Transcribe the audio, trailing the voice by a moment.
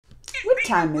What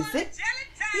time is it?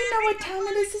 You know what time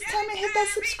it is. It's time to hit that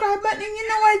subscribe button, and you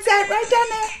know where it's at, right down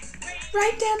there.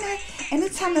 Right down there. And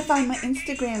it's time to find my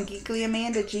Instagram, Geekly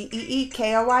Amanda,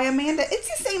 GeeKoy Amanda. It's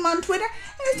the same on Twitter.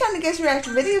 And it's time to get your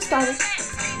reaction video started.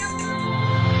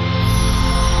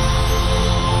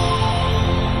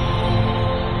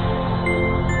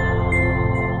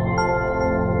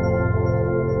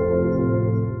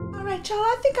 Y'all,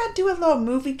 I think I'll do a little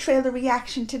movie trailer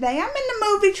reaction today. I'm in the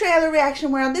movie trailer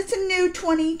reaction world. It's a new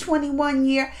 2021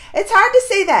 year. It's hard to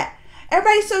say that.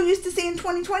 Everybody's so used to saying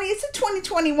 2020. It's a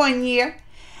 2021 year.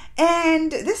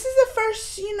 And this is the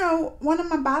first, one of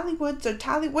my Bollywoods or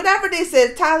Tolly, whatever this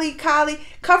is, Tolly, Collie,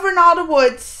 covering all the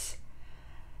woods.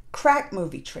 Krack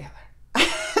movie trailer. That's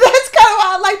kind of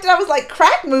why I liked it. I was like,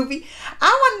 Krack movie?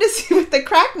 I wanted to see what the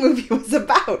Krack movie was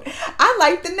about. I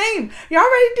like the name.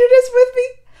 Y'all ready to do this with me?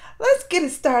 Let's get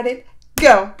it started.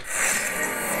 Go.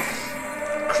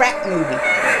 Krack movie.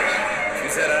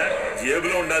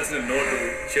 జేబులో ఉండాల్సిన note,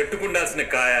 చెట్టుకు ఉండాల్సిన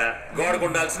కాయ, గోడకు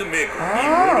ఉండాల్సిన మేకు. ఈ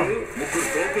ముగ్గురు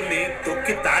తోపుల్ని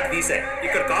తొక్కి తాటి తీశాయి.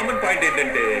 ఇక్కడ కామన్ పాయింట్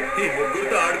ఏంటంటే ఈ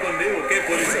ముగ్గురుతో ఆడుకుంది ఒకే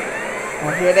police.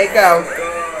 Here they go.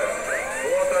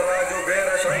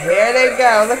 Here they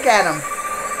go. Look at them.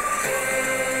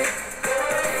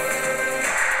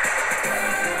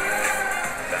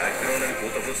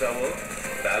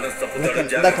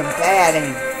 Looking bad,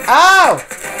 ain't it?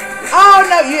 Oh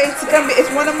no!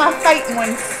 It's one of my fighting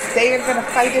ones. They are gonna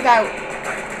fight it out.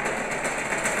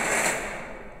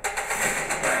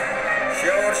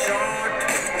 Sure shot,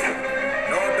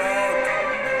 no doubt.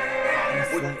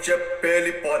 Pucche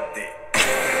peli poddi.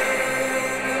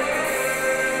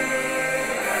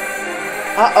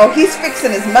 He's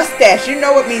fixing his mustache. You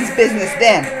know it means business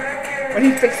then. When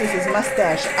he fixes his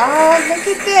mustache. Oh, look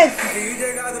at this.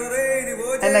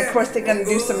 And of course they're going to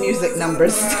do some music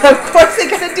numbers. Of course they're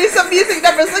going to do some music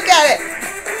numbers. Look at it.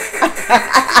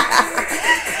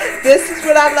 This is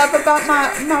what I love about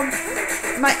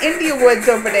my India woods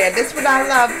over there. This is what I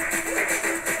love.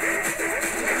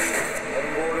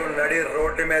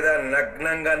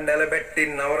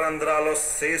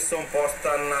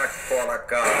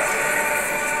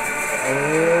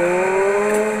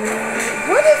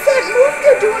 What is that move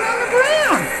they're doing on the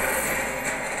ground?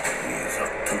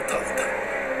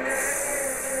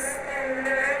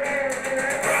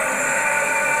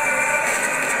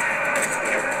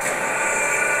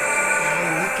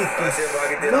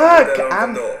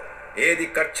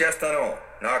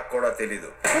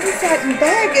 Look, what is that in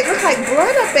bag? It looks like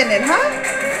blood up in it, huh?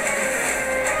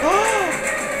 Oh,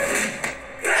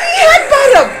 he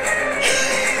headbutt him!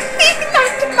 He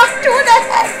knocked him out doing a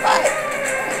headbutt!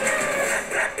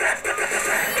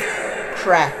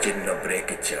 Krack.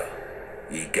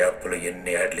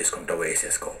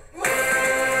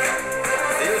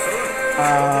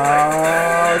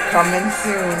 Oh, coming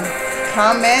soon.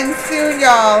 Coming soon,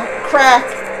 y'all. Krack.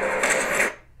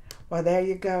 Well, there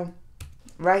you go.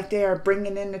 Right there,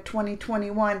 bringing into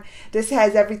 2021. This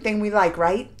has everything we like,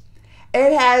 right?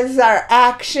 It has our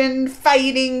action,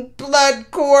 fighting,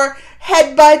 blood, gore,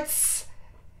 headbutts.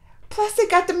 Plus, they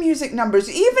got the music numbers.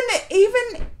 Even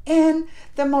in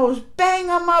the most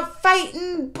bang-em-up,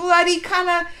 fighting, bloody kind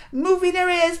of movie there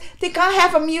is, they're going to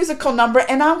have a musical number,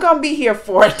 and I'm going to be here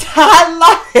for it. I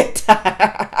love it.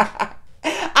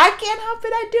 I can't help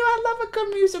it. I do. I love a good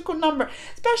musical number.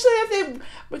 Especially if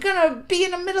we're going to be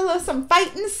in the middle of some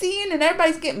fighting scene and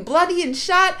everybody's getting bloody and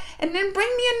shot. And then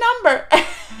bring me a number.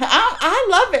 I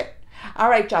love it. All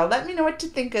right, y'all. Let me know what you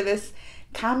think of this.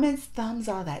 Comments, thumbs,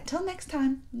 all that. Till next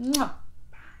time. Mwah.